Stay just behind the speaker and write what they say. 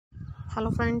Hello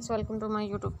friends, welcome to my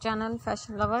YouTube channel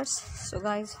Fashion Lovers. So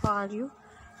guys, how are you?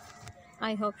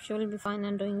 I hope you will be fine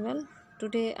and doing well.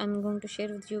 Today I'm going to share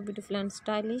with you beautiful and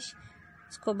stylish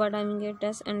scuba diving gear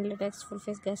dress and latex full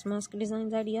face gas mask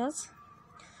designs ideas.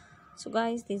 So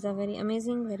guys, these are very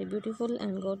amazing, very beautiful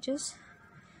and gorgeous.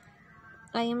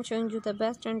 I am showing you the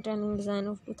best and trending design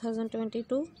of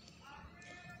 2022.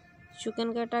 You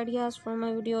can get ideas from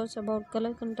my videos about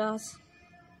color contrast,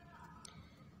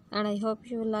 and I hope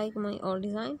you like my all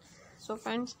design. So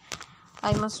friends,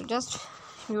 I must suggest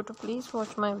you to please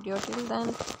watch my video till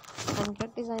then and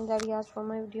get design ideas from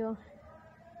my video.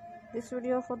 This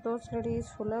video for those ladies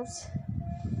who loves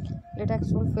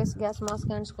latex full face gas mask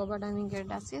and scuba diving gear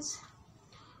dresses.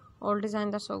 All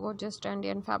designs are so gorgeous, trendy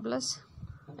and fabulous.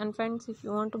 And friends, if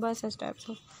you want to buy such types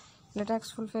of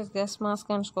latex full face gas mask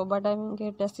and scuba diving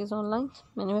gear dresses online,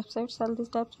 many websites sell these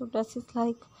types of dresses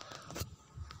like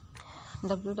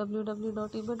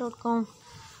www.ebay.com,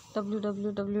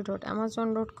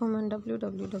 www.amazon.com and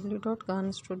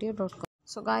www.garnstudio.com.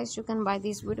 So guys, you can buy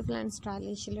these beautiful and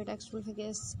stylish latex full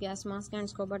face gas mask and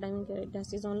scuba diving gear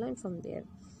dresses online from there.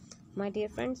 My dear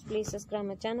friends, please subscribe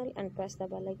my channel and press the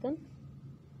bell icon.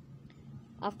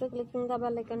 After clicking the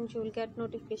bell icon, you will get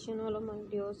notification all of my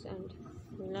videos and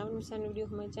you will never miss any video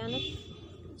of my channel.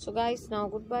 So guys, now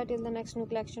goodbye till the next new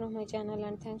collection of my channel,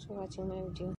 and thanks for watching my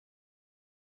video.